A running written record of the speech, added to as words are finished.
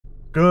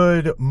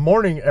Good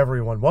morning,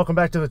 everyone. Welcome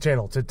back to the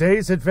channel.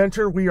 Today's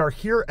adventure, we are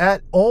here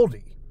at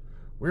Aldi.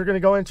 We're going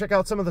to go and check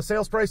out some of the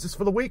sales prices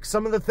for the week,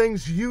 some of the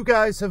things you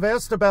guys have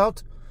asked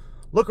about.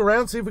 Look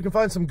around, see if we can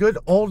find some good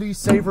Aldi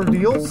Saver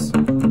deals.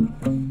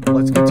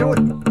 Let's get to it.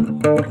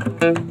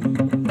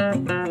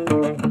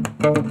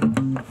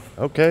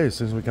 Okay, as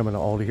soon as we come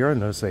into Aldi here, I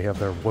notice they have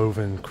their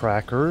woven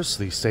crackers,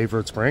 the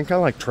Saver brand, kind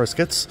of like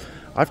Triscuits.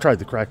 I've tried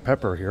the cracked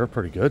pepper here,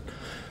 pretty good.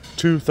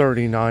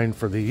 $2.39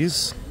 for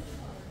these.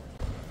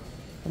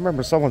 I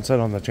remember someone said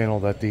on the channel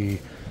that the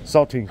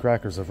saltine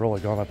crackers have really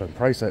gone up in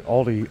price at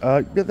Aldi.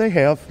 Yeah, they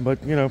have,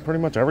 but you know,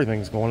 pretty much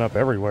everything's going up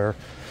everywhere.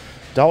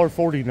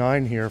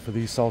 $1.49 here for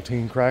these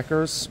saltine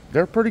crackers.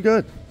 They're pretty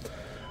good.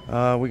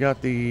 We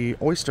got the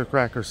oyster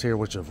crackers here,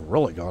 which have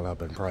really gone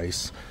up in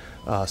price.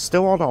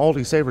 Still on the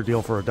Aldi Saver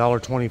deal for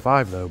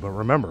 $1.25 though, but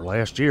remember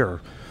last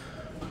year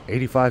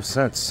 85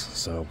 cents.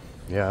 So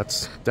yeah,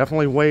 it's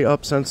definitely way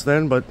up since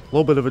then, but a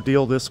little bit of a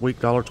deal this week,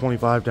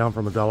 $1.25 down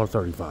from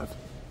 $1.35.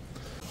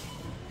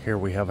 Here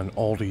we have an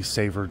Aldi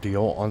Saver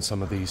deal on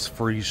some of these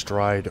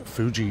freeze-dried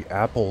Fuji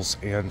apples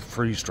and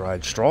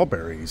freeze-dried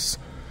strawberries.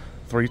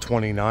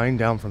 $3.29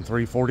 down from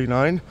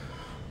 $3.49.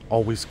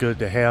 Always good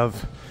to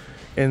have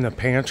in the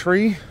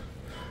pantry.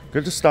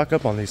 Good to stock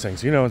up on these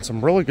things. You know, and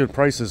some really good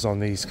prices on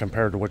these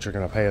compared to what you're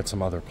going to pay at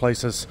some other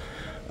places.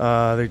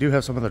 They do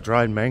have some of the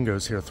dried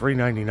mangoes here.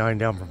 $3.99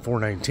 down from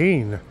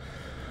 $4.19.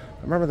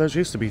 Remember, those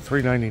used to be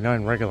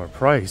 $3.99 regular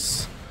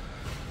price.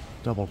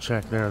 Double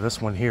check there. This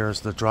one here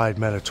is the dried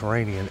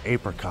Mediterranean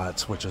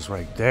apricots, which is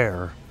right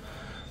there.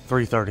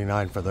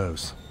 $3.39 for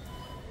those.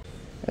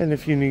 And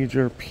if you need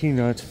your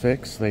peanut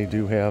fix, they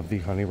do have the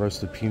honey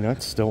roasted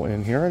peanuts still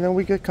in here. And then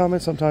we get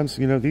comments sometimes,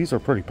 you know, these are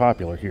pretty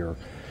popular here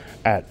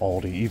at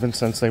Aldi, even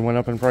since they went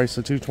up in price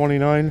to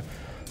 $2.29.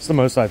 It's the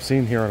most I've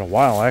seen here in a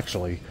while,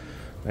 actually.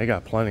 They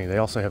got plenty. They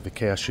also have the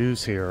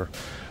cashews here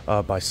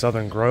by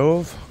Southern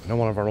Grove. I know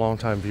one of our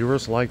longtime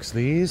viewers likes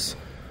these.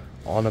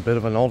 On a bit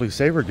of an Aldi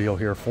Saver deal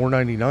here,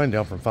 $4.99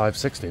 down from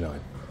 $5.69.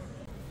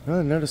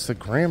 I noticed the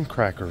graham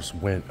crackers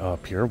went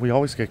up here. We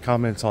always get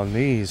comments on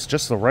these,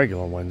 just the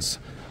regular ones.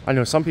 I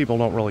know some people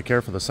don't really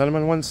care for the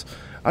cinnamon ones.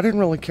 I didn't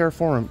really care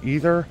for them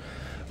either.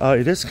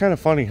 It is kind of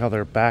funny how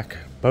they're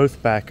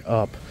both back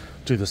up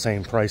to the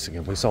same pricing.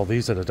 And we saw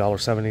these at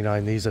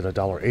 $1.79, these at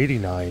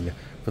 $1.89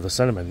 for the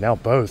cinnamon. Now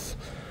both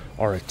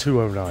are at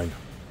 $2.09.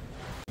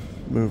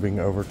 Moving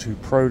over to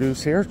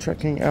produce here,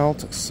 checking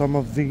out some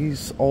of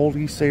these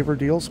Aldi Saver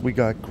deals. We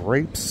got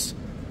grapes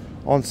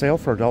on sale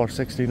for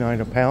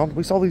 $1.69 a pound.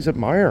 We saw these at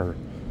Meijer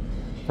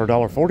for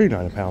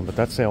 $1.49 a pound, but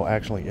that sale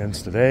actually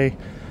ends today.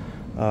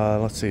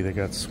 Let's see, they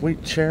got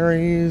sweet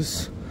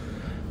cherries.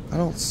 I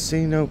don't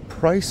see no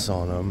price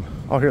on them.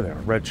 Oh, here they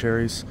are, red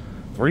cherries,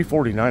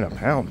 $3.49 a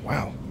pound.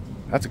 Wow,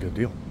 that's a good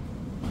deal.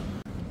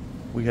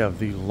 We have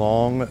the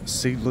long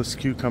seedless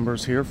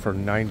cucumbers here for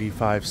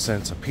 95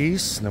 cents a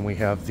piece. And then we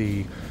have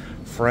the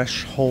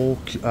fresh whole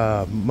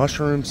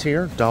mushrooms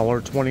here,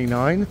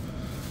 $1.29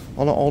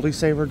 on an Aldi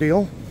Saver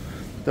deal.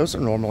 Those are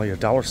normally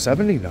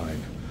 $1.79.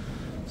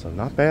 So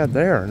not bad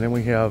there. And then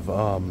we have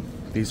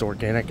these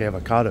organic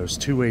avocados,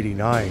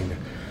 $2.89.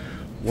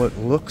 What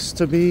looks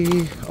to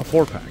be a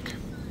four-pack.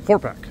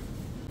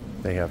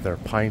 They have their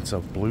pints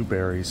of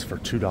blueberries for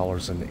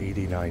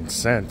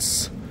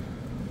 $2.89.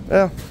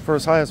 Yeah, for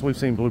as high as we've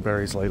seen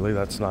blueberries lately,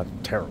 that's not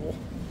terrible.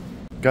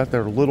 Got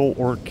their little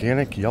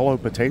organic yellow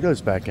potatoes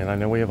back in. I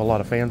know we have a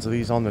lot of fans of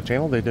these on the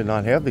channel. They did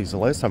not have these the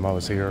last time I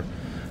was here.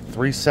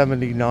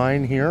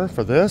 $3.79 here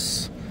for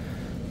this.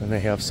 And they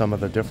have some of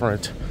the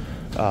different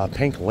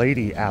Pink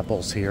Lady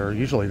apples here.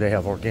 Usually they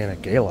have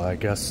organic gala, I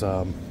guess.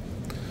 Oh,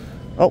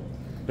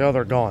 no,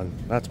 they're gone.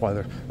 That's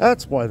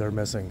why they're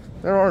missing.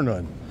 There are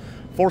none.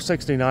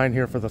 $4.69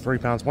 here for the 3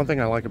 pounds. One thing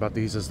I like about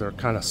these is they're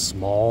kind of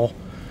small.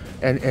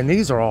 And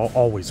these are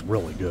always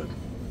really good.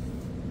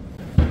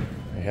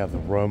 They have the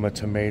Roma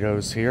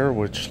tomatoes here,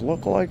 which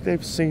look like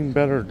they've seen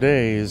better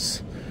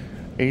days.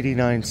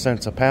 89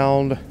 cents a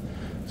pound.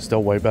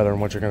 Still way better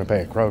than what you're going to pay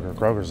at Kroger.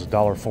 Kroger's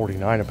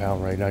 $1.49 a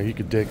pound right now. You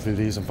could dig through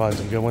these and find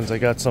some good ones. They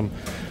got some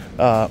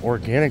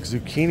organic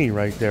zucchini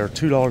right there,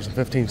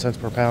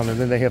 $2.15 per pound. And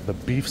then they have the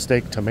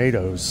beefsteak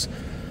tomatoes,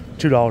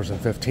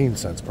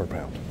 $2.15 per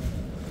pound.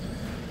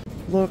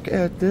 Look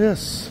at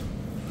this.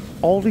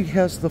 Aldi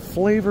has the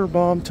Flavor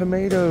Bomb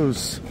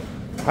tomatoes.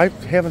 I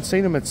haven't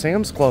seen them at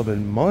Sam's Club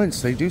in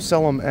months. They do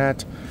sell them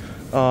at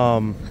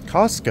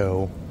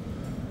Costco.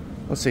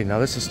 Let's see, now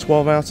this is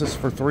 12 ounces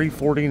for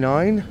 $3.49.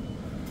 I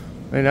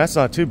mean, that's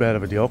not too bad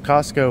of a deal.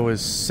 Costco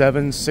is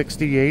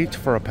 $7.68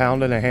 for a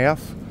pound and a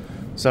half.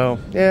 So,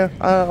 yeah,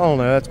 I don't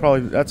know.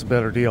 That's a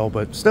better deal,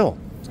 but still,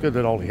 it's good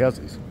that Aldi has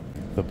these.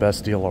 The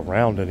best deal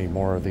around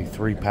anymore are the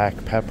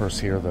 3-pack peppers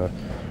here. The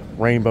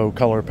rainbow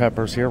color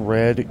peppers here,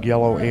 red,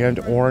 yellow, and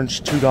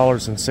orange,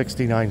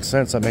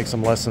 $2.69. That makes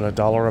them less than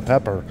 $1 a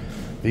pepper.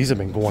 These have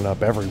been going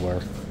up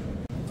everywhere.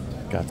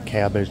 Got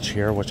cabbage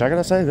here, which I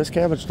gotta say, this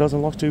cabbage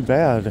doesn't look too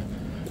bad.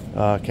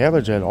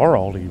 Cabbage at our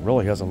Aldi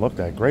really hasn't looked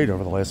that great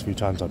over the last few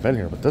times I've been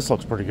here, but this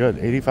looks pretty good.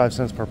 85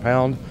 cents per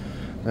pound.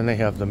 Then they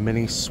have the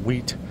mini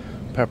sweet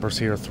peppers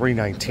here,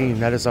 $3.19.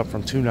 That is up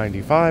from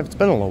 $2.95. It's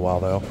been a little while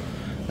though.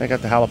 They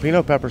got the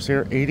jalapeno peppers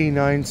here,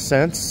 89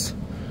 cents.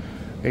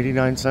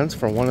 89 cents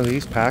for one of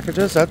these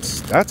packages.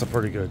 That's a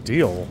pretty good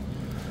deal.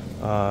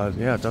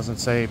 Yeah, it doesn't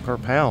say per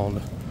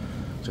pound.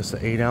 Just the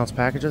 8-ounce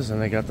packages.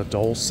 And they got the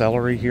Dole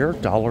celery here,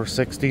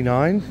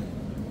 $1.69.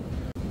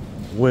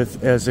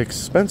 With as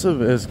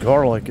expensive as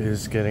garlic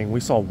is getting, we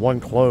saw one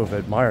clove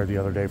at Meijer the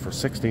other day for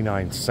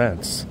 69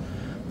 cents.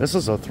 This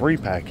is a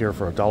 3-pack here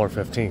for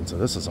 $1.15, so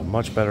this is a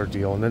much better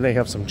deal. And then they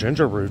have some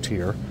ginger root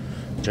here.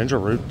 Ginger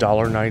root,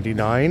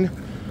 $1.99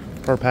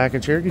 per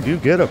package here. You do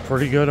get a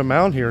pretty good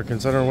amount here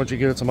considering what you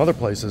get at some other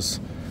places,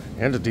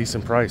 and a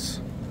decent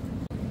price.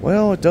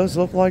 Well, it does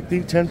look like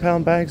the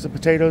 10-pound bags of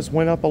potatoes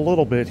went up a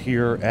little bit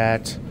here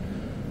at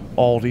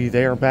Aldi.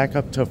 They are back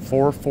up to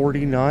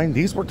 $4.49.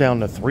 These were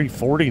down to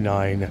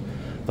 $3.49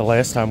 the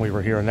last time we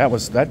were here, and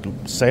that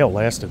sale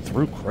lasted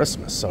through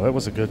Christmas, so it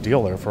was a good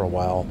deal there for a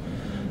while.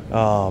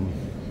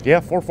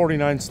 Yeah,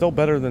 $4.49 still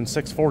better than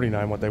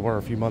 $6.49 what they were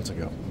a few months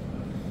ago.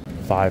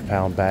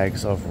 5-pound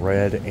bags of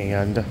red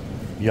and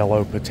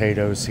yellow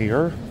potatoes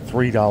here,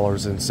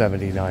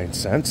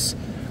 $3.79.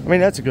 I mean,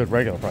 that's a good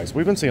regular price.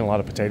 We've been seeing a lot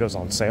of potatoes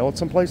on sale at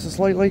some places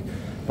lately,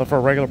 but for a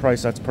regular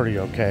price, that's pretty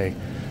okay.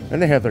 Then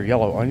they have their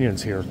yellow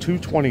onions here,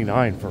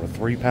 $2.29 for a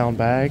 3-pound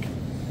bag.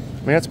 I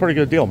mean, that's a pretty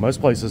good deal.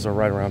 Most places are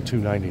right around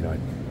 $2.99.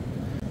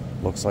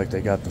 Looks like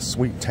they got the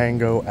Sweet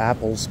Tango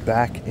apples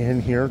back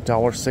in here,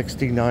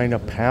 $1.69 a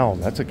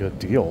pound. That's a good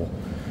deal.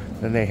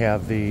 Then they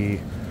have the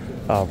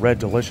Red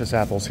Delicious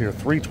apples here,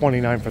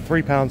 $3.29 for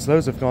 3 pounds.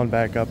 Those have gone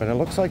back up, and it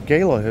looks like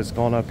Gala has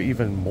gone up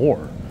even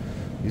more.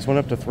 These went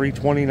up to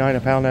 $3.29 a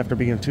pound after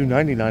being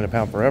 $2.99 a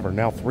pound forever.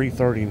 Now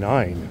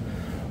 $3.39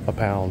 a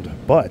pound.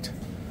 But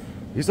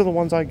these are the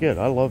ones I get.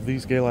 I love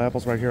these Gala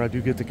apples right here. I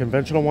do get the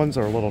conventional ones.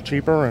 They're a little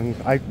cheaper, and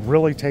I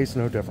really taste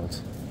no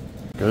difference.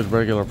 Good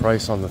regular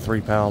price on the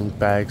 3-pound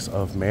bags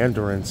of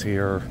mandarins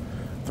here,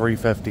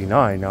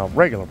 $3.59. Now,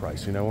 regular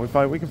price, you know,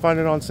 we can find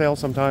it on sale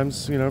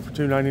sometimes, you know, for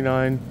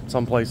 $2.99.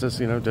 Some places,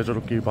 you know,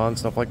 digital coupons,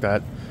 stuff like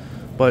that.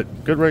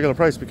 But good regular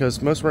price,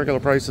 because most regular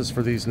prices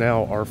for these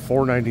now are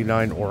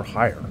 $4.99 or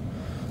higher.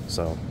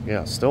 So,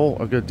 yeah, still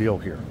a good deal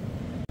here.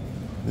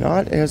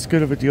 Not as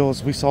good of a deal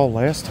as we saw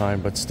last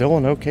time, but still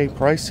an okay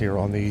price here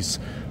on these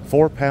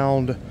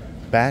 4-pound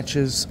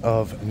batches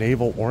of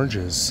navel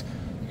oranges.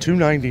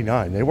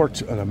 $2.99. They were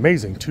an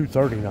amazing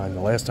 $2.39 the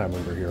last time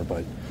we were here,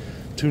 but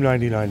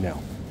 $2.99 now.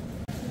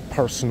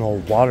 Personal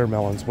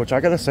watermelons, which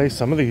I gotta say,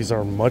 some of these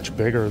are much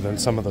bigger than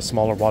some of the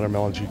smaller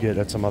watermelons you get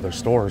at some other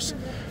stores.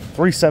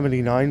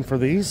 $3.79 for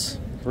these.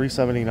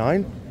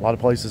 $3.79. A lot of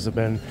places have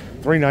been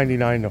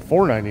 $3.99 to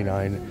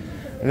 $4.99.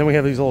 And then we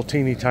have these little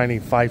teeny tiny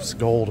Fife's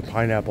Gold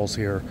pineapples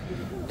here,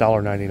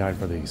 $1.99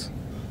 for these.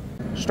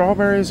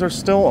 Strawberries are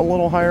still a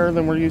little higher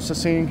than we're used to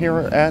seeing here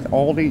at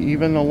Aldi,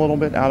 even a little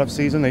bit out of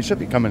season. They should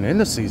be coming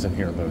into season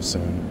here though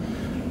soon.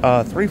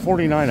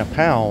 $3.49 a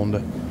pound.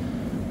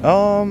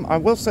 I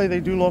will say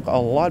they do look a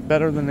lot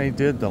better than they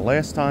did the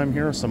last time.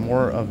 Here are some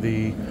more of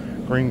the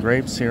green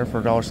grapes here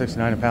for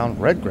 $1.69 a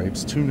pound. Red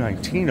grapes,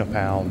 $2.19 a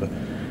pound.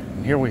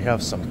 And here we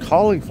have some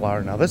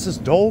cauliflower. Now this is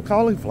Dole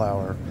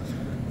cauliflower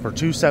for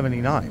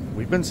 $2.79.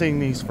 We've been seeing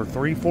these for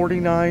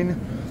 $3.49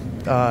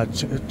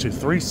 to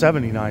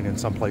 $3.79 in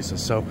some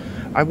places. So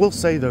I will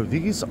say though,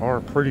 these are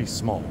pretty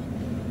small.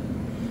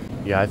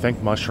 Yeah, I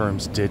think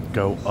mushrooms did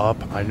go up.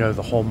 I know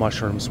the whole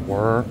mushrooms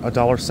were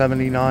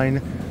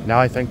 $1.79. Now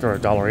I think they're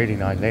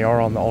 $1.89. They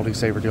are on the Aldi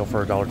Saver deal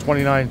for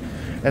 $1.29.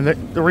 And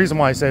the reason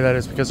why I say that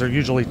is because they're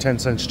usually 10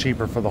 cents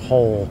cheaper for the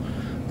whole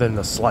than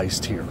the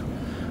sliced here.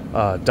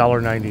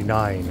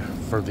 $1.99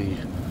 for the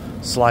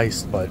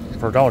sliced, but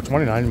for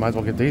 $1.29 you might as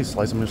well get these,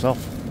 slice them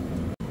yourself.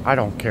 I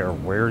don't care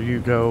where you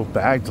go,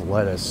 bagged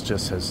lettuce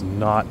just has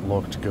not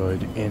looked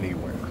good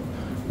anywhere.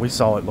 We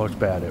saw it looked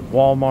bad at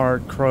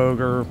Walmart,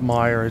 Kroger,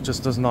 Meijer. It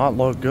just does not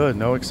look good.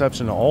 No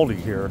exception to Aldi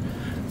here.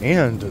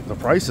 And the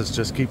prices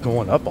just keep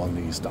going up on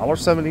these.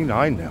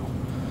 $1.79 now.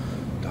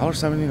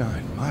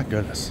 $1.79. My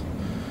goodness.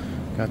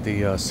 Got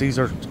the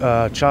Caesar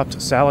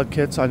chopped salad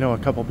kits. I know a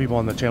couple people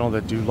on the channel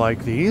that do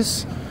like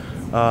these.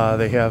 They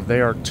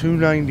are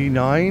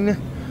 $2.99,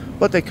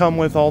 but they come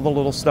with all the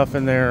little stuff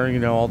in there, you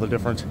know, all the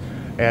different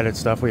added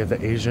stuff. We have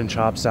the Asian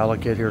chopped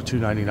salad kit here,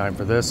 $2.99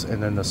 for this,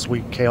 and then the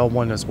sweet kale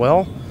one as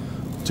well,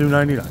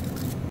 $2.99.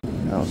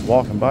 I was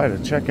walking by to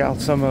check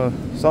out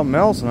something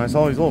else, and I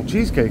saw these little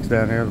cheesecakes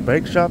down here, the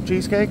Bake Shop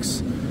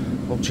cheesecakes.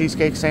 Little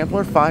cheesecake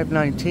sampler,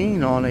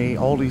 $5.19 on a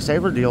Aldi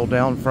Saver deal,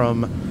 down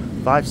from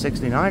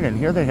 $5.69. And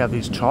here they have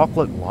these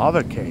chocolate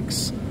lava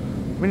cakes.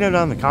 Let me know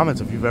down in the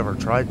comments if you've ever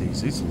tried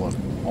these. These look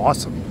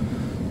awesome.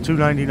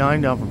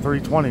 $2.99 down from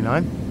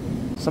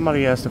 $3.29.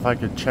 Somebody asked if I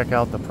could check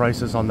out the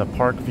prices on the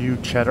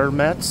Parkview cheddar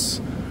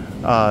Mets.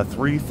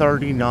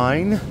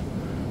 $3.39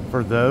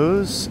 for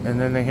those.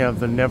 And then they have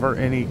the Never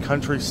Any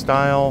Country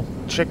Style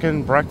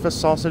chicken breakfast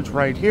sausage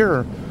right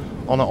here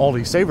on the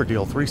Aldi Saver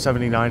deal,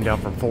 $3.79 down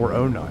from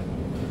 $4.09.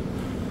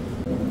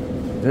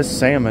 This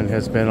salmon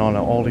has been on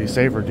an Aldi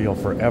Saver deal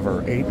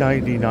forever,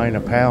 $8.99 a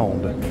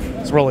pound.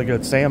 It's really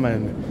good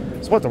salmon.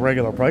 It's what the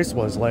regular price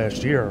was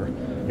last year.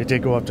 It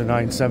did go up to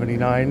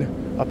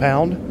 $9.79 a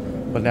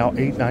pound, but now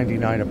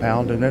 $8.99 a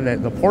pound. And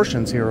then the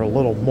portions here are a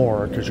little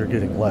more because you're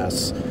getting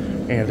less,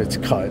 and it's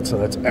cut. So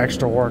that's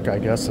extra work, I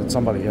guess, that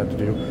somebody had to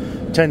do.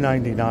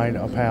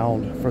 $10.99 a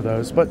pound for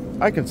those. But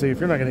I can see if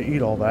you're not going to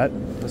eat all that,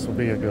 this would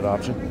be a good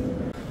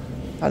option.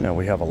 I know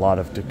we have a lot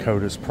of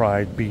Dakota's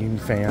Pride bean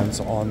fans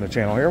on the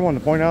channel here. I wanted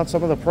to point out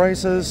some of the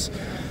prices.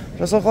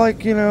 Does look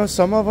like, you know,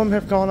 some of them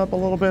have gone up a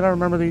little bit. I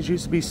remember these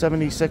used to be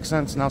 76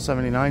 cents, now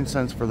 79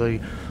 cents for the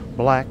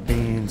black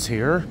beans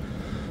here.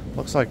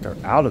 Looks like they're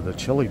out of the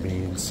chili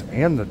beans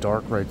and the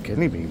dark red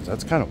kidney beans.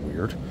 That's kind of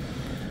weird.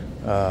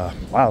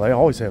 Wow, they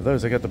always have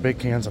those. They got the big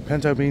cans of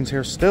pinto beans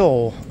here,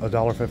 still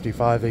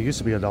 $1.55. They used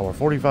to be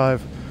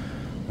 $1.45.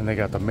 And they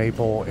got the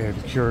maple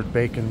and cured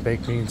bacon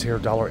baked beans here,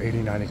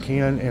 $1.89 a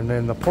can. And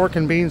then the pork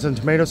and beans and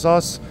tomato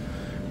sauce,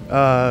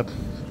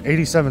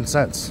 87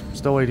 cents.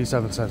 Still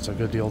 87 cents, a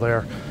good deal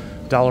there.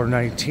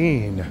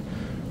 $1.19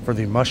 for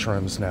the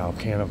mushrooms now,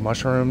 can of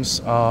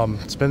mushrooms.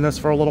 It's been this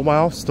for a little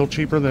while, still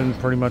cheaper than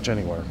pretty much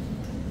anywhere.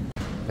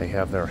 They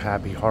have their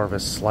Happy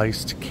Harvest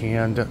sliced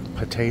canned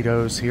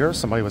potatoes here.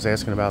 Somebody was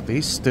asking about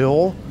these,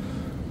 still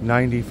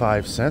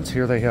 95 cents.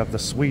 Here they have the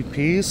sweet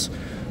peas.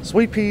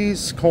 Sweet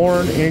peas,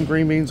 corn, and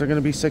green beans are going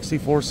to be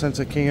 64 cents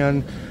a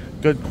can.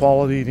 Good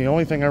quality. The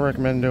only thing I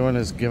recommend doing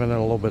is giving it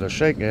a little bit of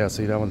shake. Yeah,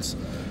 see, that one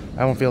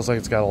feels like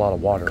it's got a lot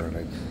of water in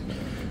it.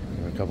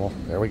 Give it a couple.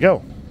 There we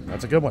go.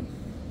 That's a good one.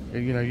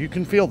 You know, you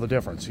can feel the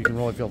difference. You can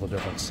really feel the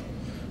difference.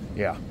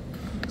 Yeah.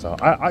 So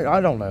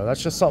I don't know.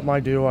 That's just something I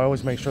do. I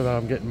always make sure that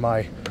I'm getting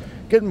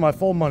my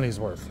full money's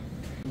worth.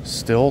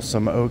 Still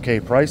some okay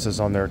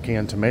prices on their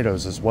canned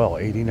tomatoes as well.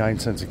 89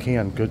 cents a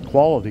can. Good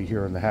quality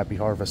here in the Happy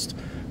Harvest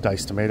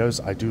diced tomatoes.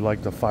 I do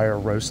like the fire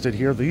roasted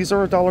here. These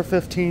are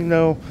 $1.15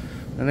 though,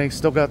 and they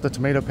still got the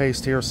tomato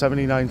paste here,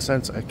 79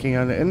 cents a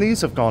can. And these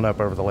have gone up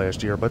over the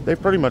last year, but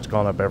they've pretty much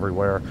gone up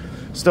everywhere.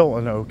 Still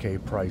an okay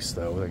price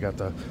though. They got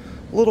the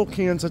little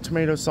cans of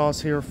tomato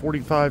sauce here,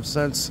 45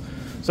 cents.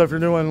 So if you're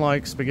doing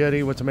like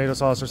spaghetti with tomato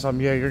sauce or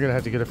something, yeah, you're gonna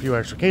have to get a few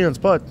extra cans,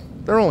 but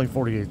they're only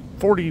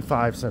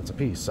 45 cents a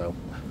piece, so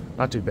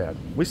not too bad.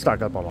 We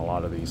stock up on a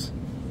lot of these.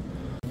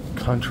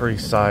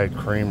 Countryside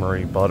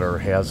Creamery butter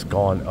has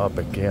gone up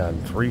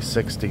again,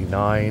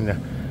 $3.69.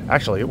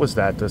 Actually, it was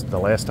the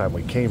last time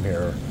we came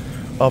here,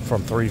 up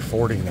from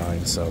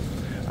 $3.49. So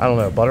I don't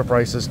know, butter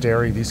prices,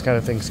 dairy, these kind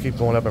of things keep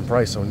going up in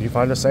price. So when you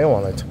find a sale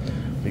on it,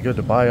 be good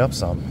to buy up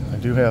some. I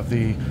do have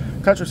the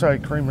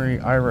Countryside Creamery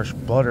Irish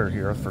butter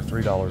here for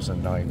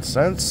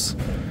 $3.09.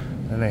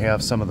 And they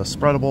have some of the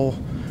spreadable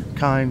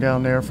kind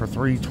down there for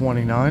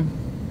 $3.29.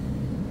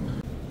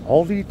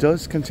 Aldi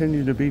does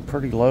continue to be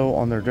pretty low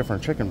on their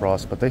different chicken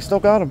broths, but they still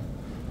got them.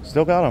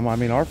 Still got them. I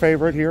mean, our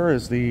favorite here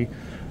is the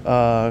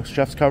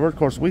Chef's Cupboard. Of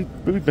course,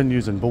 we've been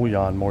using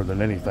bouillon more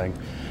than anything.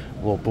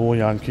 Little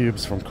bouillon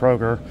cubes from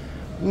Kroger.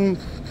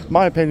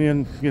 My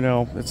opinion, you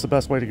know, it's the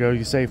best way to go.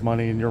 You save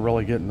money and you're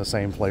really getting the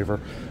same flavor.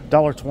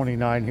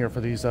 $1.29 here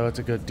for these, though. It's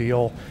a good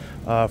deal.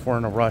 If we're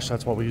in a rush,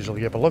 that's what we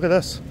usually get. But look at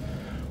this.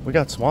 We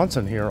got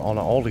Swanson here on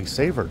an Aldi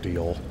Saver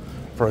deal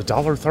for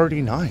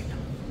 $1.39.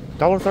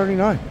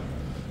 $1.39.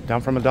 Down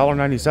from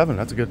 $1.97.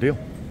 That's a good deal.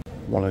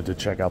 Wanted to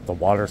check out the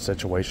water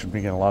situation.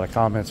 We get a lot of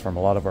comments from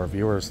a lot of our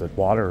viewers that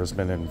water has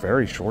been in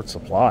very short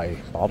supply.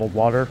 Bottled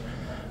water,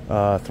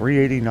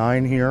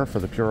 $3.89 here for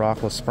the Pure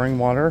Aqua spring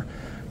water.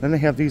 Then they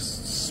have these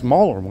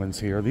smaller ones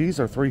here. These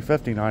are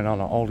 $3.59 on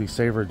an Aldi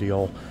Saver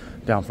deal,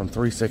 down from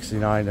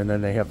 $3.69. And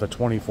then they have the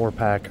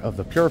 24-pack of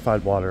the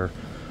purified water,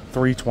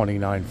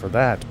 $3.29 for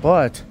that.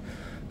 But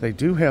they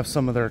do have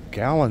some of their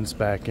gallons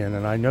back in,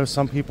 and I know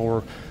some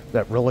people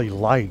that really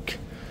like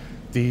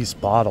these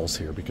bottles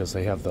here because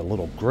they have the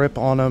little grip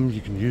on them. You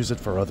can use it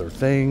for other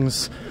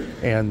things,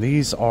 and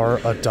these are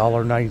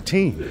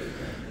 $1.19.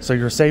 So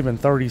you're saving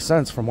 30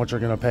 cents from what you're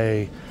going to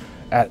pay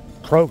at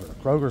Kroger.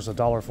 Kroger's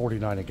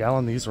 $1.49 a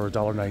gallon. These are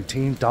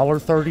 $1.19,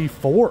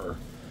 $1.34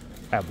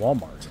 at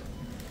Walmart.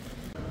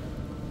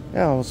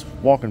 Yeah, I was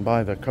walking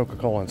by the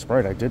Coca-Cola and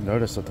Sprite. I did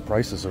notice that the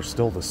prices are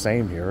still the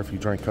same here. If you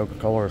drink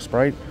Coca-Cola or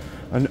Sprite,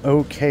 an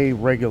okay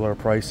regular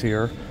price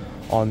here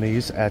on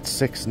these at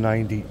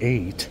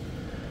 $6.98.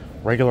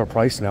 Regular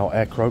price now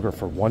at Kroger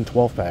for 1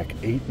 12-pack,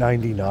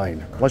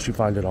 $8.99, unless you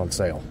find it on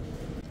sale.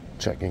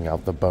 Checking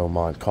out the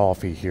Beaumont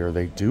coffee here.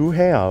 They do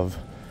have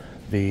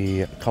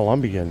the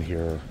Colombian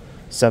here,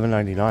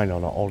 $7.99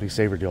 on an Aldi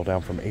Saver deal,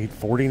 down from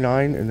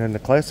 $8.49. And then the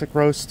Classic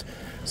Roast,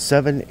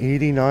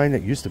 $7.89.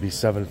 It used to be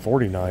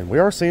 $7.49. We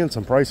are seeing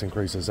some price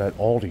increases at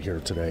Aldi here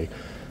today.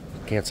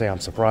 Can't say I'm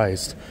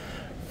surprised.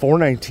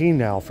 $4.19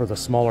 now for the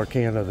smaller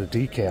can of the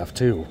decaf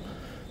too.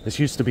 This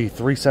used to be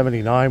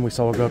 $3.79. We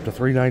saw it go up to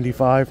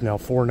 $3.95. Now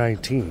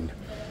 $4.19.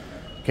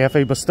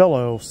 Cafe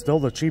Bustelo, still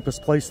the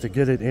cheapest place to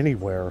get it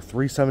anywhere.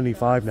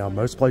 $3.75 now.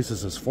 Most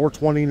places is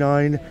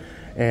 $4.29.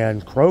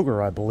 And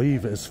Kroger, I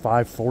believe, is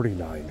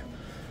 $5.49.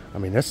 I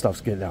mean, this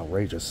stuff's getting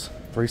outrageous.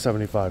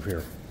 $3.75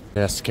 here.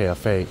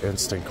 Nescafe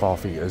instant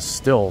coffee is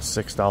still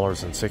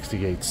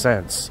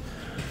 $6.68.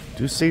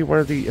 Do see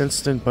where the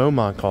instant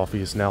Beaumont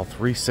coffee is now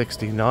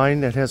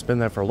 $3.69. It has been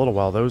there for a little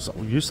while. Those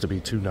used to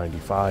be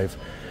 $2.95.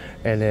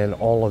 And then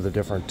all of the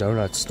different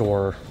donut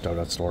store,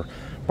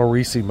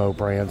 Barissimo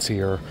brands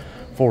here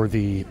for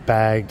the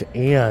bagged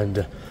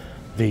and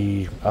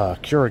the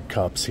Keurig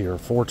cups here,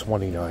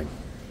 $4.29.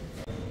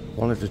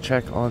 Wanted to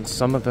check on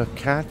some of the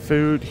cat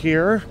food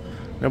here.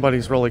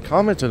 Nobody's really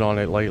commented on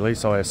it lately,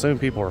 so I assume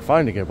people are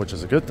finding it, which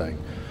is a good thing.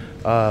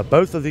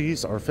 Both of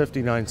these are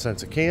 59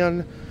 cents a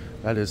can.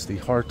 That is the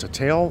Heart to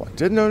Tail. I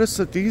did notice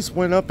that these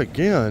went up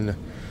again.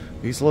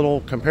 These little,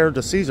 compared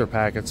to Caesar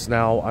packets,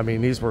 now, I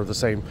mean, these were the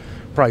same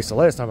price the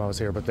last time I was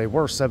here, but they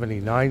were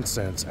 79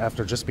 cents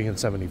after just being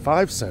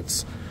 75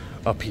 cents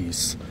a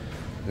piece.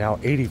 Now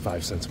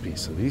 85 cents a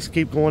piece. So these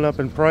keep going up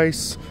in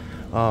price,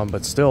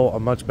 but still a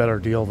much better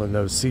deal than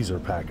those Caesar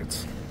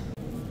packets.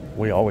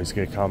 We always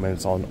get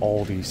comments on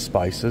Aldi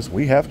spices.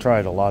 We have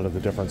tried a lot of the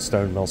different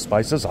Stone Mill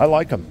spices. I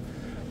like them.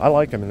 I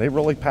like them, and they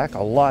really pack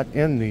a lot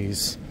in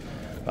these.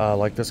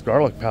 Like this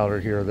garlic powder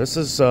here. This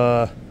is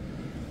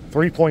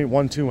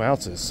 3.12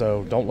 ounces,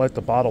 so don't let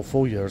the bottle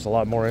fool you. There's a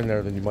lot more in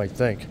there than you might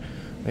think.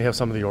 They have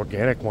some of the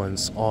organic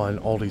ones on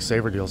Aldi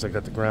Saver Deals. They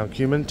got the ground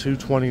cumin,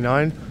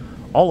 $2.29.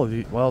 All of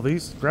the, well,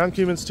 these ground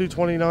cumin's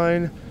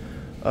 $2.29.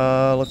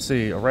 Let's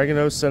see,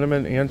 oregano,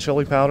 cinnamon, and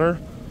chili powder.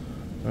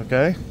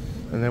 Okay,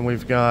 and then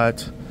we've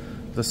got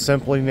the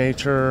Simply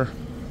Nature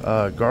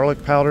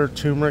garlic powder,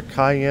 turmeric,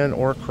 cayenne,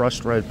 or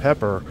crushed red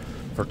pepper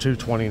for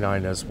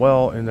 $2.29 as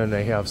well. And then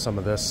they have some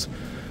of this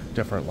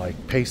different like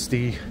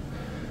pasty,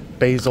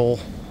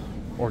 basil,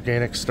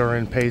 organic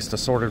stir-in paste,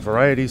 assorted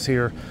varieties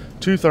here,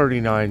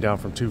 $2.39 down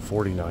from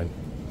 $2.49.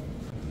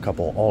 A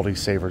couple Aldi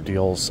Saver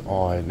Deals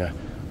on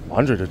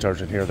laundry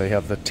detergent here. They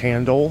have the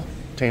Tandle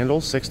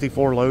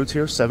 64 loads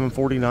here,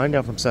 $7.49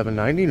 down from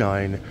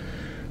 $7.99.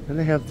 And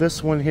they have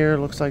this one here.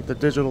 Looks like the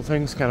digital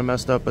thing's kind of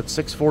messed up, but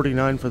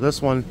 $6.49 for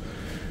this one.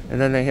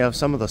 And then they have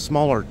some of the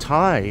smaller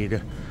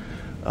Tide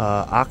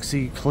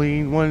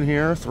OxyClean one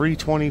here,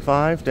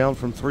 $3.25 down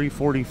from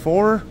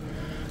 $3.44.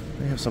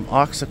 They have some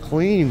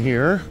OxyClean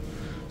here,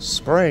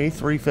 spray,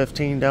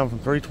 $3.15 down from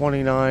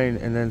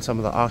 $3.29, and then some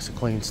of the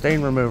OxyClean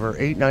stain remover,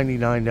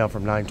 $8.99 down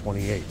from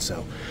 $9.28.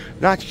 So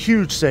not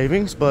huge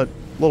savings, but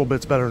little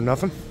bits better than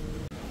nothing.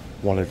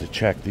 Wanted to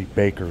check the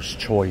Baker's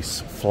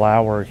Choice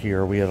flour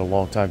here. We had a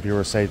long time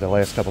viewer say the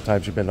last couple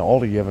times you've been to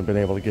Aldi, you haven't been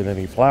able to get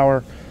any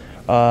flour.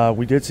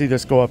 We did see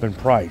this go up in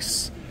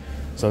price.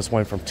 So this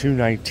went from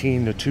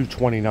 $2.19 to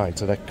 $2.29.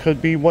 So that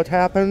could be what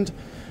happened.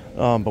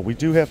 But we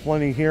do have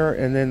plenty here.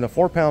 And then the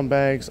 4-pound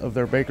bags of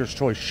their Baker's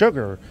Choice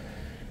sugar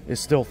is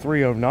still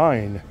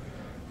 $3.09.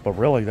 But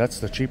really, that's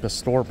the cheapest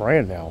store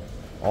brand now.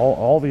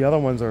 All the other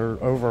ones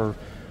are over.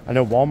 I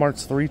know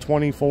Walmart's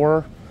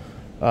 $3.24.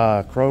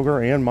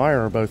 Kroger and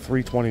Meijer are both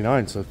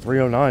 $3.29. So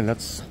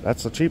 $3.09.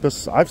 That's the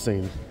cheapest I've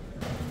seen.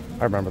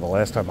 I remember the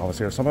last time I was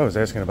here, somebody was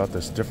asking about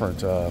this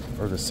different,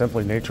 or the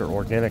Simply Nature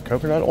organic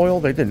coconut oil.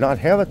 They did not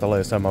have it the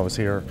last time I was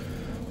here.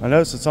 I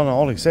noticed it's on an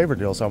Aldi Saver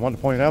Deal, so I wanted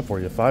to point it out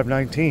for you.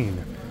 $5.19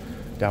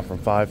 down from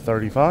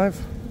 $5.35.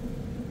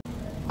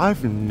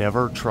 I've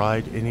never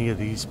tried any of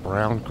these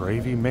brown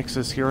gravy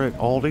mixes here at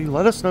Aldi.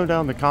 Let us know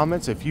down in the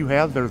comments if you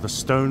have. They're the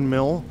Stone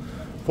Mill,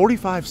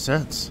 45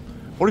 cents.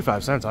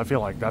 45 cents, I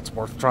feel like that's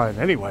worth trying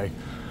anyway.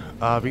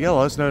 But yeah,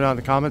 let us know down in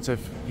the comments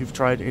if you've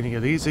tried any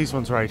of these. These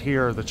ones right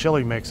here, the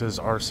chili mixes,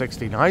 are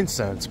 69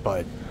 cents,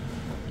 but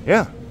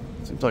yeah,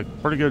 seems like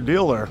a pretty good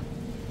deal there.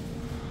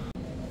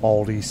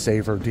 Aldi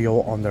Saver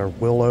Deal on their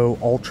Willow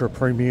Ultra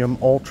Premium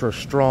Ultra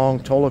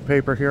Strong toilet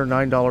paper here,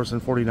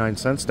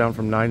 $9.49 down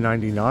from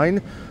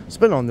 $9.99. It's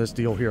been on this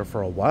deal here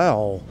for a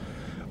while.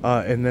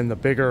 And then the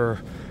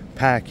bigger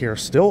pack here,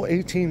 still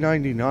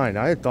 $18.99.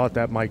 I had thought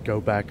that might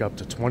go back up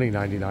to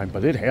 $20.99,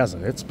 but it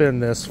hasn't. It's been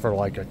this for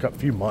like a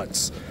few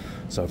months.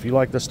 So if you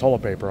like this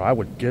toilet paper, I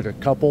would get a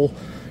couple,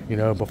 you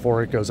know,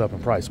 before it goes up in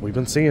price. We've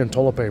been seeing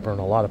toilet paper in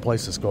a lot of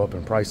places go up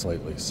in price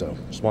lately, so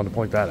just wanted to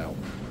point that out.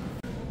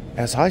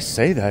 As I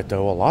say that,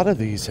 though, a lot of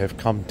these have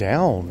come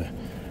down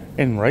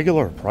in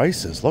regular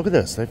prices. Look at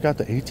this. They've got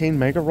the 18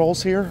 mega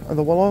rolls here on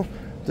the Willow.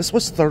 This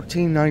was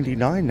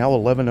 $13.99, now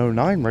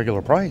 $11.09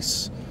 regular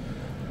price.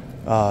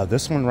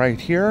 This one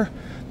right here,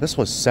 this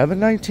was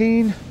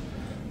 $7.19.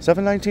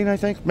 $7.19, I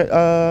think.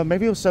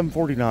 Maybe it was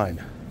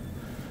 $7.49.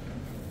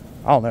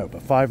 I don't know,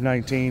 but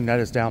 $5.19,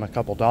 that is down a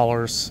couple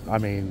dollars. I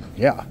mean,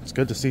 yeah, it's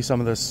good to see some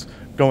of this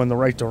go in the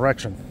right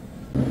direction.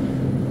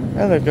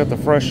 And they've got the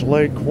fresh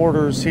leg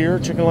quarters here,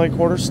 chicken leg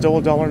quarters,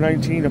 still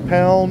 $1.19 a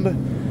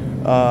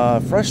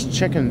pound. Fresh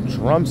chicken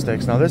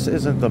drumsticks. Now, this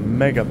isn't the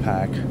mega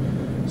pack,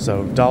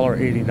 so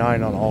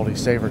 $1.89 on Aldi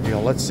Saver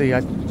Deal. Let's see,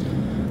 I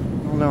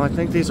don't know, I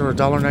think these are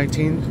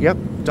 $1.19. Yep,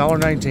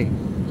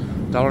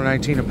 $1.19.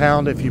 $1.19 a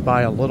pound. If you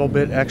buy a little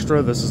bit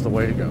extra, this is the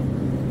way to go.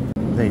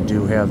 They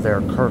do have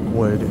their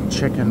Kirkwood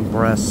chicken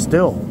breast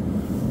still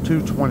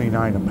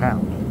 $2.29 a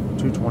pound.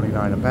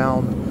 $2.29 a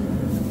pound.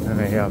 And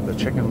they have the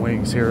chicken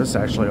wings here. It's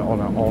actually on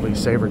an Aldi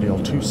Saver Deal,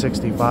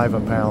 $2.65 a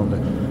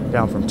pound,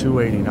 down from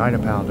 $2.89 a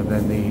pound. And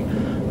then the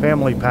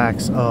family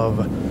packs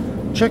of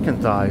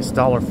chicken thighs,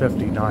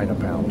 $1.59 a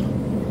pound.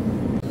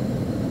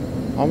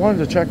 I wanted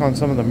to check on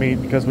some of the meat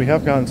because we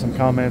have gotten some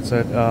comments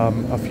that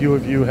a few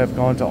of you have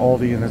gone to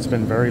Aldi and it's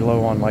been very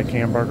low on like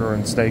hamburger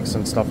and steaks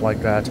and stuff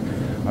like that.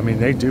 I mean,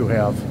 they do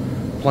have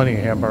plenty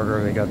of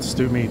hamburger. They got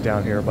stew meat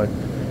down here, but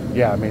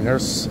yeah, I mean,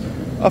 there's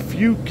a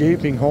few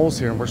gaping holes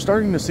here, and we're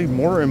starting to see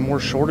more and more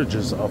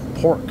shortages of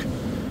pork.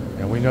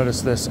 And we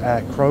noticed this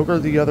at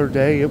Kroger the other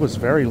day. It was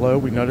very low.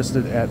 We noticed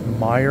it at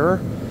Meijer.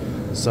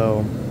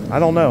 So I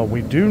don't know.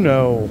 We do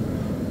know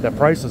that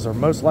prices are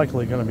most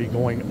likely going to be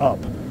going up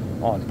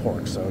on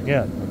pork. So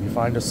again, when you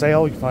find a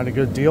sale, you find a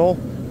good deal,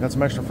 got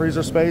some extra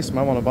freezer space,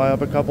 might want to buy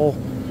up a couple.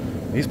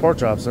 These pork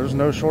chops, there's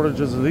no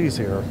shortages of these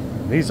here.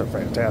 These are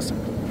fantastic.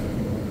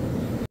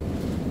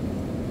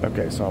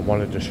 Okay, so I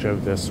wanted to show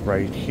this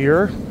right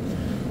here.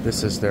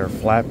 This is their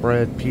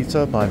flatbread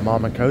pizza by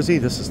Mama Cozy.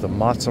 This is the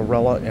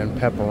mozzarella and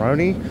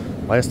pepperoni.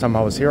 Last time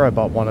I was here, I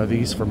bought one of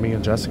these for me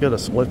and Jessica to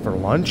split for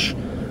lunch.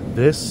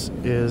 This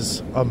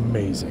is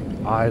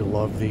amazing. I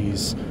love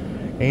these.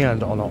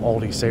 And on an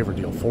Aldi Saver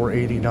deal,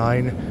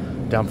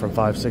 $4.89 down from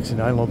 $5.69,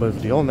 a little bit of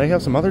a deal. And they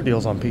have some other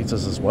deals on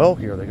pizzas as well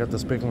here. They got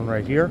this big one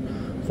right here,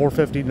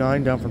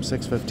 $4.59 down from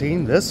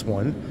 $6.15. This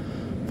one,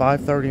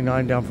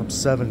 $5.39 down from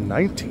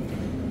 $7.19.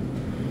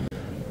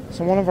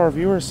 So one of our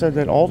viewers said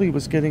that Aldi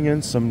was getting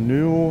in some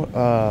new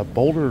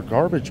Boulder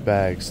garbage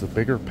bags, the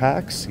bigger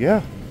packs.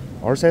 Yeah,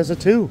 ours has it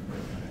too.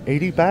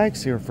 80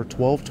 bags here for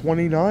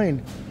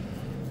 $12.29.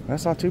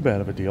 That's not too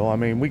bad of a deal. I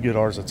mean, we get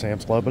ours at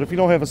Sam's Club, but if you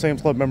don't have a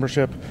Sam's Club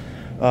membership,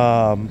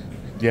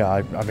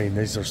 yeah, I mean,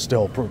 these are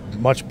still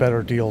much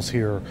better deals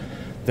here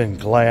than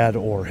Glad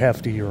or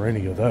Hefty or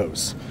any of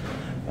those.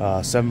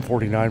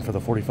 $7.49 for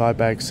the 45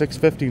 bags,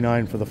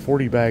 $6.59 for the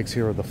 40 bags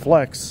here of the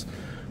Flex,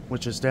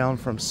 which is down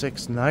from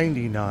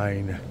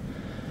 $6.99.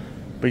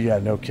 But yeah,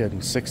 no kidding,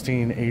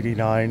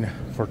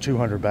 $16.89 for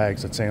 200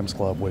 bags at Sam's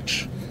Club,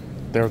 which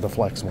they're the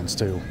Flex ones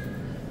too.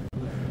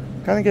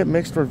 Kind of get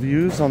mixed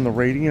reviews on the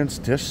Radiance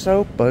dish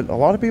soap, but a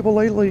lot of people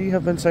lately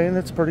have been saying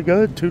it's pretty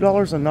good.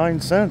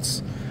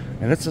 $2.09,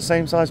 and it's the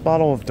same size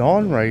bottle of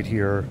Dawn right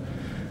here.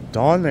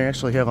 Dawn, they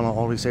actually have on an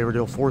Aldi Saver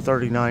deal,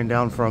 $4.39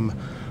 down from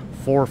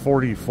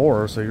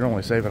 $4.44, so you're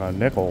only saving a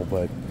nickel.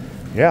 But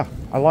yeah,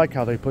 I like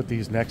how they put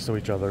these next to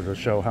each other to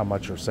show how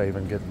much you're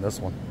saving getting this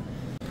one.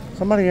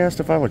 Somebody asked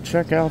if I would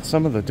check out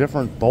some of the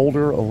different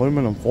Boulder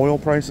aluminum foil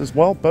prices.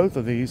 Well, both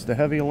of these, the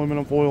heavy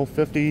aluminum foil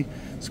 50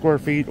 square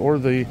feet or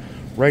the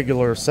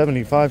regular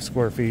 75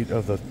 square feet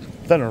of the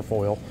thinner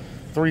foil,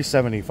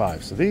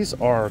 $3.75. So these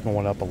are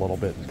going up a little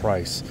bit in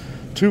price.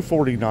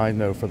 $2.49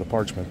 though for the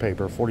parchment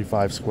paper,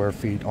 45 square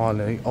feet on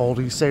the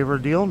Aldi Saver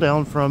deal,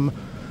 down from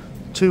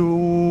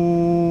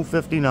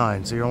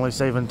 $2.59. So you're only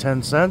saving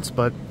 10 cents,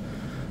 but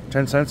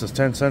 10 cents is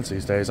 10 cents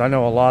these days. I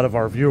know a lot of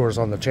our viewers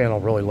on the channel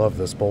really love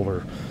this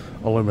Boulder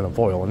aluminum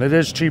foil, and it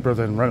is cheaper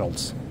than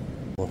Reynolds.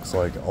 Looks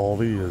like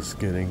Aldi is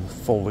getting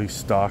fully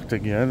stocked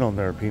again on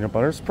their peanut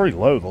butter. It's pretty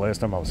low the last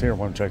time I was here. I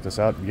want to check this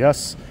out.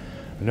 Yes,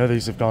 I know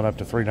these have gone up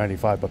to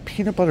 $3.95, but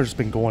peanut butter's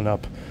been going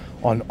up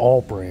on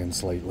all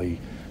brands lately.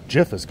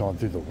 Jif has gone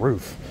through the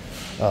roof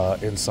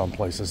in some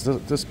places.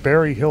 This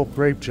Berry Hill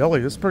grape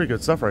jelly, this is pretty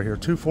good stuff right here.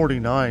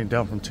 $2.49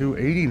 down from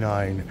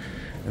 $2.89.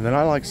 And then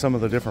I like some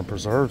of the different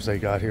preserves they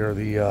got here.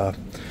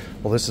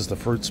 Well, this is the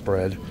fruit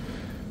spread.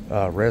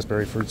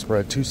 Raspberry fruit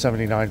spread,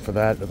 $2.79 for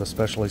that of the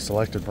specially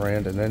selected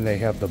brand. And then they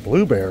have the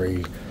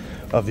blueberry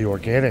of the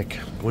organic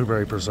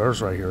blueberry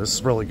preserves right here. This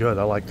is really good.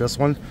 I like this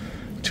one.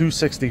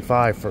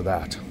 $2.65 for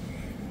that.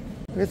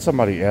 I had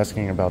somebody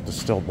asking about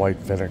distilled white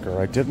vinegar.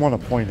 I did want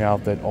to point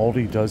out that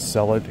Aldi does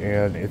sell it,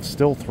 and it's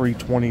still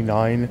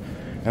 $3.29.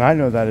 And I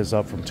know that is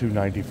up from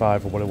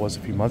 $2.95 or what it was a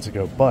few months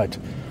ago, but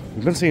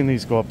we've been seeing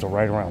these go up to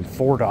right around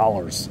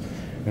 $4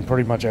 in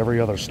pretty much every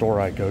other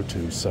store I go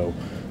to. So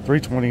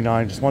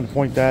 $3.29, just wanted to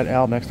point that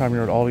out. Next time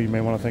you're at Aldi, you may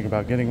want to think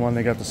about getting one.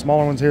 They got the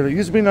smaller ones here that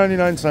used to be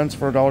 99 cents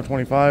for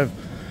 $1.25.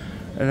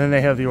 And then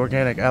they have the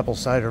organic apple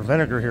cider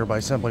vinegar here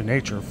by Simply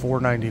Nature,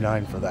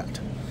 $4.99 for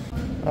that.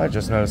 I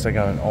just noticed they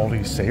got an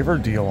Aldi Saver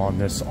deal on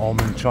this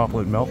almond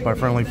chocolate milk by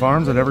Friendly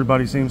Farms that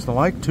everybody seems to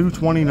like,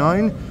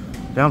 $2.29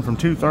 down from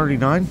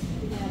 $2.39.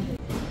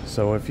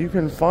 So if you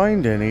can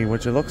find any,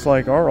 which it looks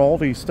like our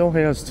Aldi still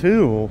has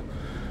two,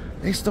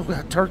 they still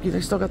got turkey.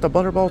 They still got the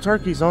Butterball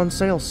turkeys on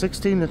sale.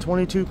 16 to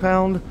 22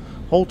 pound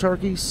whole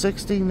turkey,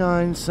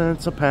 69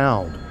 cents a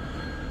pound.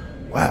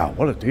 Wow,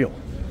 what a deal.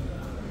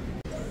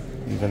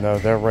 Even though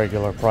their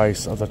regular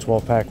price of the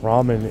 12-pack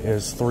ramen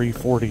is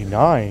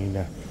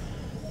 $3.49,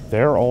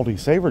 their Aldi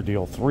Saver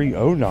deal,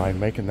 $3.09,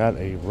 making that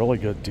a really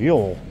good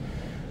deal.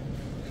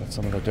 Got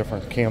some of the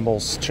different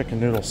Campbell's chicken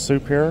noodle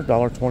soup here,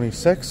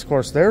 $1.26. Of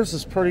course, theirs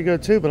is pretty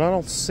good too, but I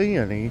don't see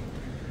any.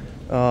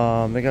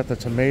 They got the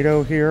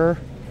tomato here.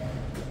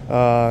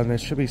 And it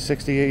should be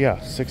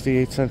 68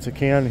 cents a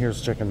can.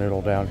 Here's chicken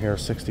noodle down here,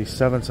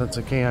 67 cents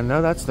a can.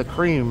 No, that's the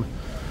cream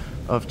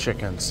of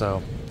chicken.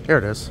 So here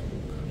it is.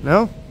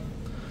 No,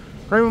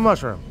 cream of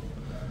mushroom.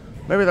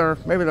 Maybe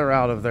they're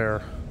out of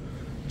their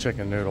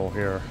chicken noodle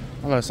here.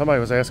 I don't know. Somebody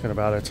was asking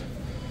about it.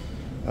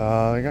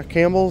 They got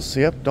Campbell's.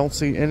 Yep, don't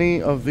see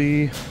any of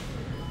the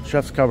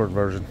Chef's Cupboard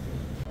version.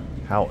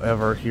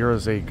 However, here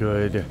is a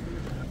good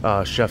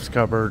chef's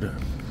cupboard,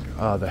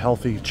 the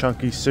healthy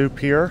chunky soup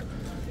here.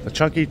 The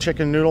chunky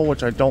chicken noodle,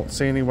 which I don't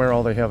see anywhere.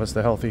 All they have is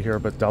the healthy here,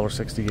 but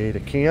 $1.68 a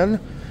can.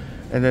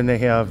 And then they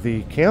have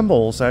the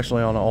Campbell's,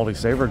 actually on an Aldi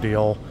Saver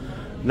deal.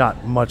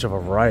 Not much of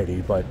a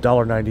variety, but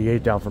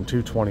 $1.98 down from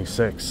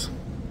 $2.26.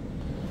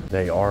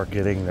 They are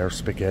getting their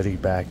spaghetti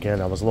back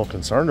in. I was a little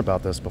concerned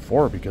about this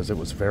before because it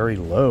was very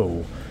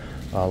low.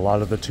 A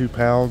lot of the 2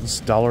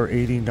 pounds,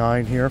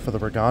 $1.89 here for the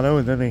Regano.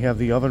 And then they have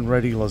the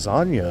oven-ready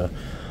lasagna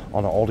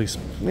on an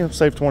Aldi,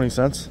 save 20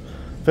 cents.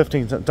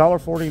 15 cents,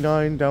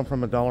 $1.49 down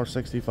from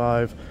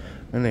 $1.65.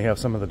 And they have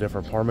some of the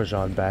different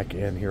Parmesan back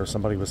in here.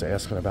 Somebody was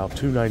asking about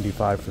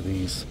 $2.95 for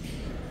these.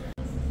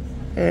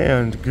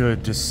 And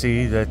good to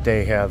see that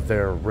they have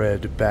their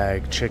red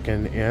bag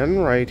chicken in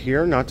right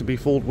here. Not to be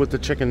fooled with the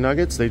chicken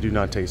nuggets. They do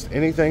not taste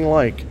anything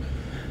like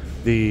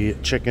the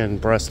chicken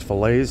breast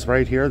fillets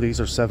right here. These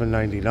are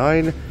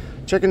 $7.99.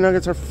 Chicken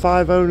nuggets are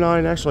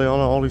 $5.09. Actually on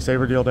an Aldi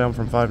Saver deal down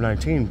from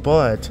 $5.19.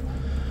 But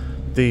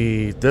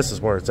this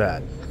is where it's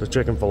at. The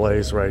chicken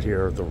fillets right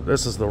here.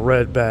 This is the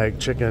red bag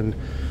chicken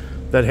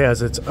that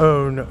has its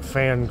own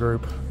fan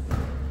group.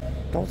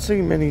 Don't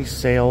see many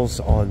sales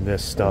on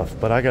this stuff,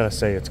 but I gotta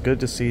say it's good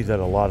to see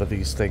that a lot of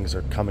these things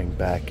are coming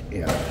back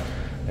in.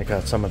 They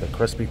got some of the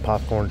crispy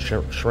popcorn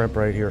shrimp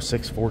right here,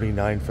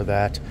 $6.49 for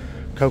that.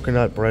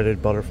 Coconut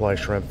breaded butterfly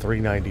shrimp,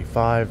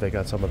 $3.95. They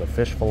got some of the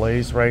fish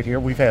fillets right here.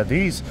 We've had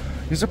these.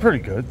 These are pretty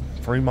good.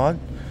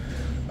 Fremont.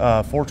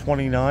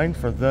 $4.29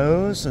 for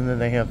those. And then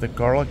they have the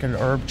garlic and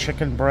herb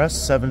chicken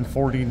breast,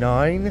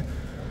 $7.49.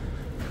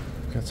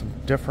 Got some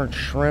different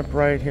shrimp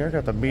right here.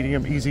 Got the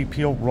medium easy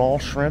peel raw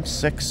shrimp,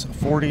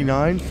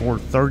 $6.49 for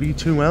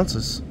 32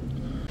 ounces.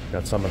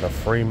 Got some of the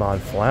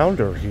Fremont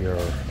flounder here,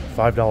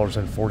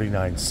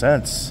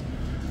 $5.49.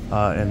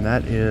 And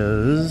that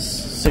is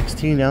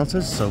 16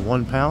 ounces, so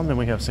 1 pound. Then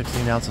we have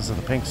 16 ounces of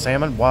the pink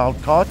salmon,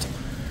 wild caught.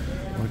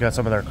 We've got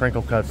some of their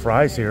crinkle cut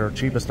fries here,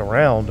 cheapest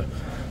around,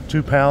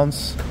 2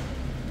 pounds,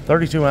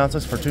 32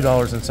 ounces for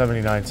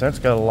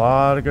 $2.79. Got a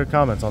lot of good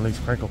comments on these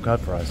crinkle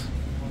cut fries.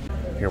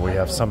 Here we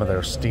have some of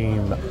their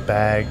steam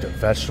bagged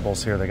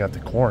vegetables here. They got the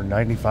corn,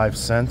 95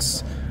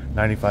 cents.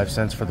 95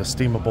 cents for the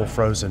steamable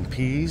frozen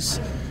peas.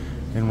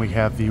 And we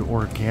have the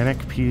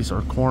organic peas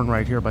or corn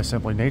right here by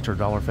Simply Nature,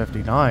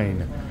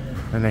 $1.59.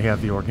 And they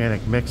have the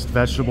organic mixed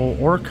vegetable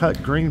or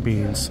cut green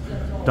beans,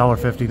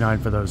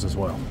 $1.59 for those as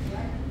well.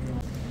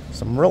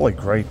 Some really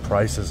great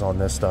prices on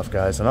this stuff,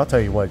 guys. And I'll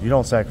tell you what, you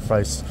don't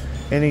sacrifice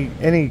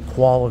any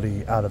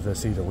quality out of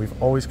this either.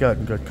 We've always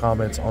gotten good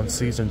comments on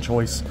Season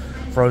Choice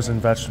frozen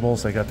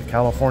vegetables. They got the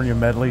California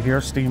medley here,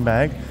 steam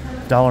bag,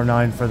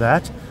 $1.09 for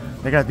that.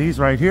 They got these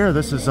right here.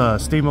 This is a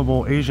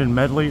steamable Asian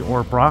medley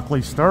or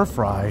broccoli stir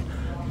fry,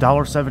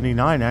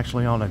 $1.79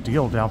 actually on a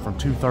deal down from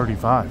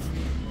 $2.35.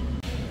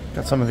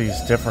 Got some of these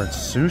different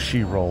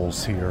sushi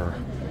rolls here,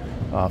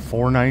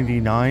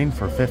 $4.99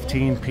 for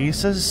 15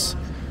 pieces.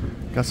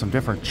 Got some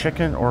different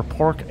chicken or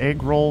pork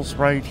egg rolls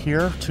right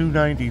here,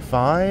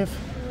 $2.95.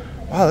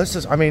 Wow, this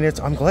is,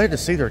 I'm glad to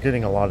see they're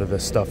getting a lot of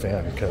this stuff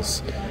in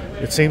because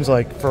it seems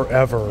like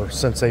forever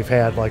since they've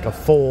had like a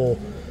full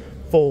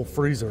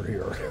freezer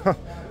here.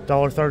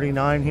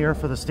 $1.39 here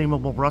for the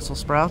steamable Brussels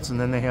sprouts, and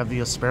then they have the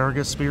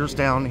asparagus spears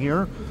down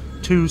here,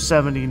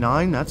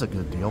 $2.79. That's a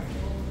good deal.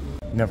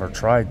 Never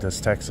tried this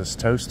Texas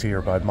toast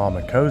here by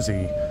Mama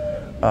Cozy,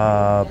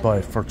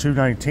 but for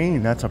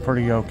 $2.19, that's a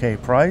pretty okay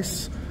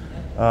price.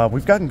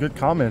 We've gotten good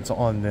comments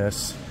on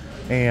this,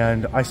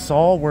 and I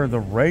saw where the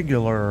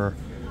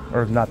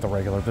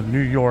New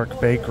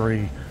York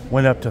bakery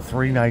went up to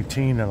 $3.19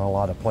 in a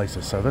lot of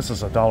places. So this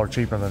is $1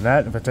 cheaper than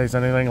that. If it tastes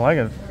anything like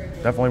it,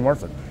 definitely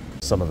worth it.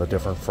 Some of the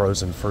different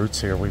frozen fruits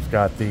here. We've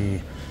got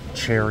the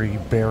cherry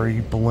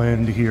berry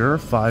blend here,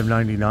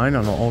 $5.99 on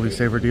an Aldi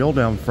Saver deal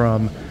down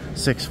from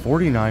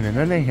 $6.49. And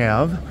then they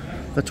have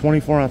the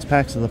 24-ounce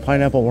packs of the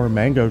pineapple or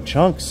mango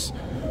chunks,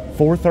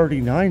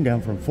 $4.39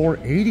 down from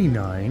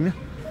 $4.89.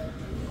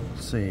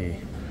 Let's see.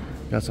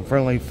 Got some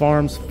Friendly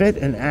Farms Fit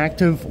and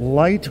Active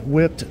Light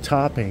Whipped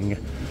Topping,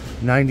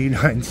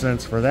 99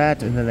 cents for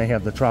that. And then they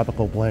have the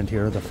tropical blend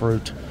here, the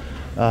fruit,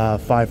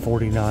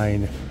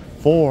 $5.49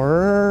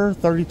 for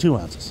 32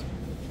 ounces.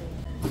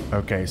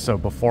 Okay, so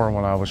before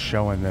when I was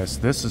showing this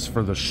is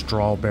for the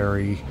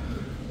strawberry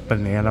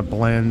banana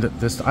blend.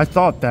 I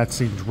thought that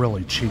seemed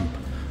really cheap.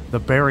 The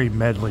berry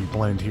medley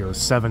blend here is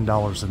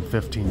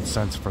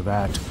 $7.15 for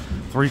that.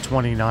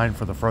 $3.29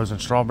 for the frozen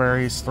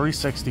strawberries.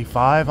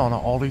 $3.65 on an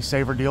Aldi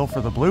Saver deal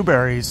for the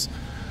blueberries,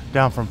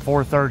 down from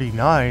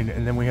 $4.39.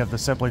 And then we have the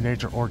Simply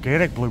Nature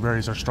organic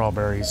blueberries or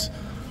strawberries,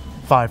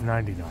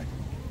 $5.99.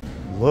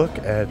 Look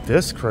at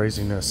this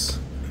craziness.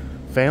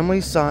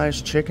 Family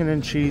size chicken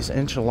and cheese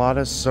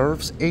enchiladas,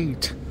 serves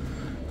 8.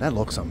 That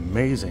looks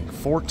amazing.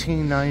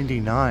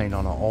 $14.99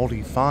 on an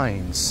Aldi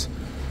Finds.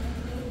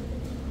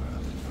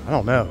 I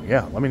don't know.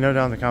 Yeah, let me know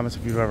down in the comments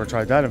if you've ever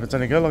tried that. If it's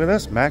any good, look at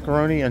this.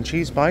 Macaroni and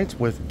cheese bites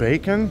with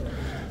bacon,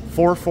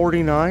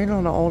 $4.49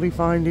 on an Aldi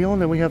Find deal.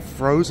 And then we have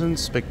frozen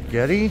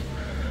spaghetti.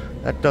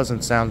 That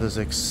doesn't sound as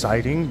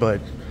exciting,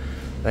 but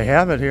They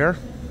have it here.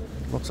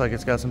 Looks like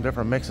it's got some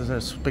different mixes in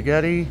it.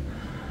 Spaghetti.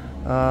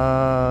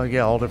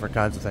 Yeah, all different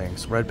kinds of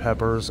things. Red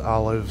peppers,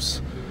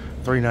 olives,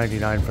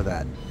 $3.99 for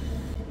that.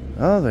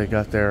 Oh, they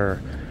got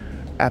their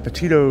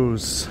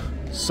Appetitos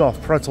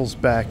soft pretzels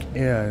back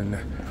in.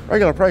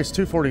 Regular price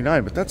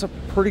 $2.49, but that's a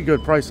pretty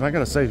good price, and I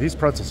gotta say, these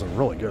pretzels are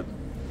really good.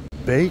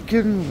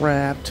 Bacon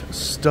wrapped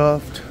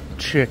stuffed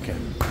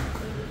chicken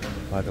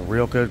by the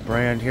Real Good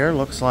brand here.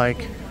 Looks like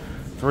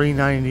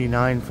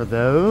 $3.99 for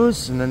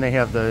those. And then they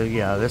have the,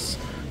 yeah, this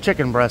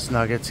chicken breast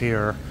nuggets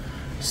here.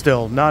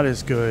 Still not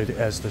as good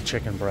as the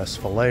chicken breast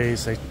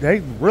fillets. They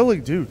really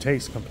do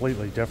taste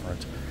completely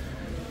different.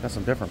 Got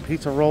some different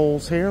pizza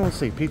rolls here. Let's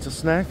see, pizza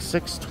snacks,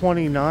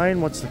 $6.29.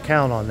 What's the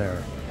count on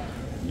there?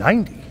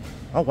 90.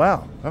 Oh,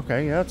 wow.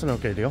 Okay, yeah, that's an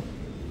okay deal.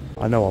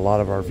 I know a lot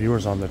of our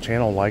viewers on the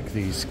channel like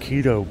these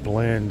keto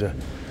blend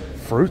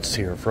fruits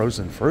here,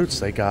 frozen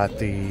fruits. They got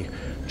the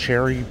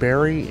cherry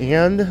berry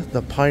and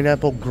the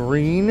pineapple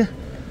green.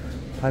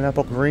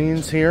 Pineapple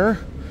greens here.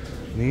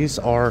 These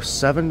are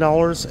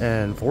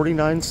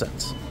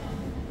 $7.49.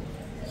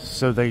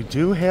 So they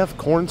do have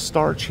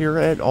cornstarch here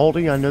at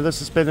Aldi. I know this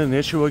has been an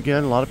issue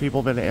again. A lot of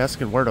people have been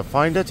asking where to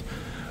find it.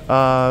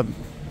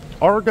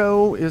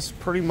 Argo is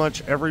pretty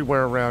much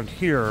everywhere around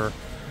here,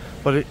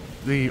 but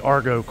the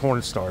Argo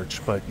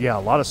cornstarch. But yeah,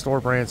 a lot of store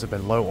brands have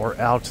been low or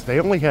out.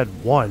 They only had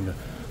one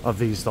of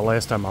these the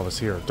last time I was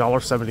here.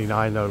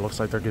 $1.79 though.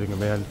 Looks like they're getting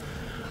them in.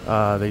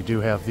 They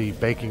do have the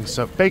baking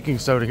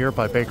soda here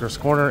by Baker's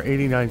Corner,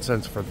 89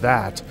 cents for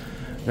that.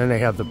 Then they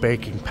have the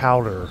baking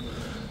powder,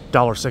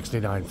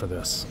 $1.69 for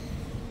this.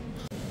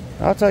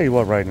 I'll tell you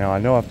what right now, I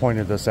know I've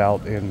pointed this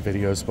out in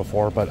videos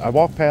before, but I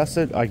walk past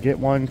it, I get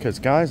one, because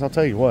guys, I'll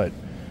tell you what,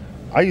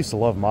 I used to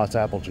love Mott's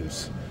apple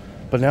juice,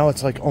 but now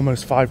it's like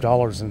almost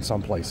 $5 in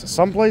some places.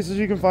 Some places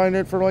you can find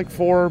it for like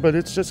 $4, but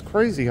it's just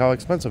crazy how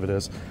expensive it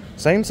is.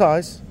 Same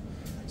size,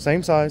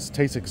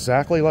 tastes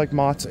exactly like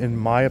Mott's in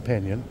my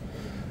opinion.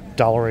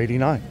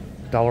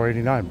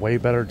 $1.89, way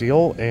better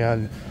deal.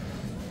 And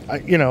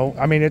you know,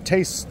 I mean, it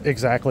tastes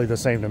exactly the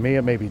same to me.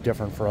 It may be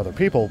different for other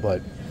people,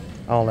 but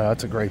I don't know,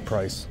 that's a great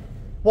price.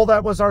 Well,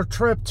 that was our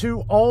trip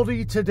to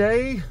Aldi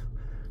today.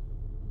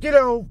 You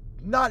know,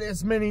 not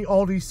as many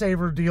Aldi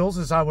Saver deals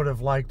as I would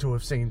have liked to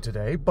have seen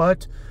today,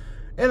 but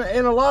and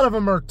a lot of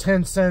them are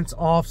 10 cents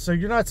off, so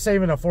you're not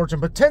saving a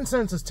fortune, but 10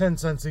 cents is 10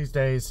 cents these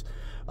days.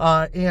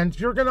 And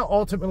you're going to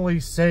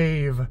ultimately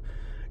save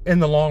in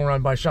the long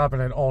run by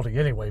shopping at Aldi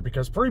anyway,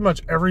 because pretty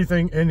much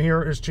everything in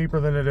here is cheaper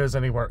than it is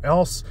anywhere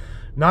else.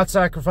 Not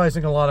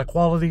sacrificing a lot of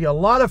quality. A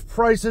lot of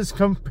prices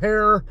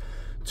compare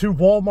to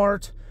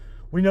Walmart.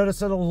 We notice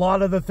that a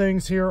lot of the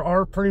things here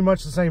are pretty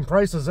much the same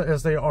prices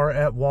as they are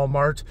at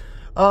Walmart.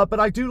 But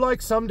I do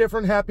like some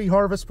different Happy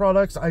Harvest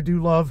products. I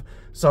do love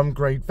some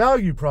Great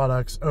Value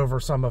products over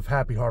some of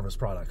Happy Harvest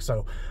products.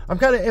 So I'm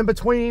kind of in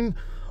between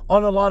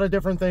on a lot of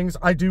different things.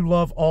 I do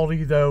love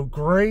Aldi though.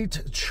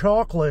 Great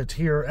chocolate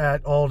here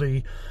at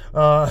Aldi.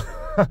 I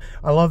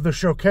love the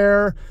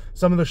Chocaire,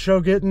 some of the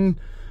Shogitten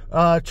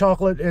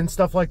chocolate and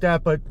stuff like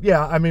that. But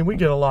yeah, I mean, we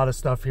get a lot of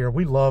stuff here.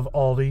 We love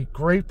Aldi.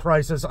 Great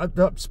prices.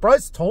 The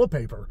surprise toilet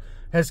paper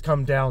has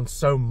come down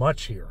so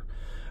much here.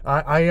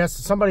 I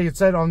asked, somebody had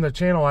said on the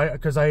channel,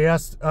 because I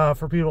asked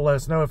for people to let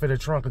us know if it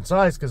had shrunk in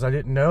size, because I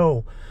didn't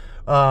know,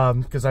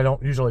 because I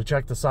don't usually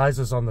check the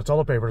sizes on the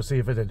toilet paper to see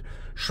if it had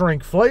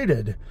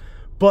shrinkflated.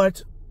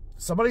 But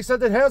somebody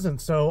said it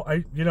hasn't, so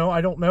I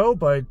don't know,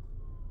 but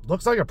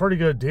looks like a pretty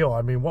good deal.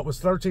 I mean, what was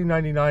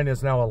 $13.99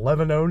 is now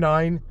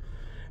 $11.09.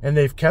 And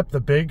they've kept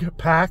the big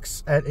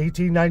packs at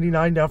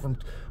 $18.99 down from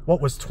what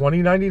was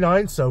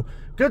 $20.99. So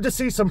good to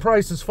see some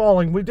prices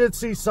falling. We did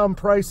see some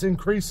price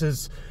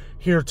increases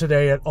here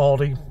today at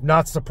Aldi.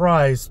 Not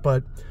surprised,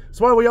 but that's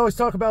why we always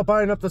talk about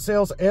buying up the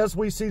sales as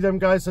we see them,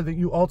 guys, so that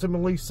you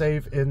ultimately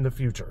save in the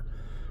future.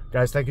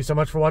 Guys, thank you so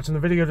much for watching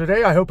the video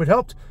today. I hope it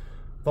helped.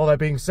 With all that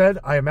being said,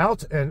 I am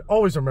out, and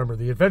always remember,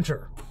 the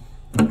adventure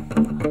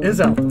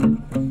is out.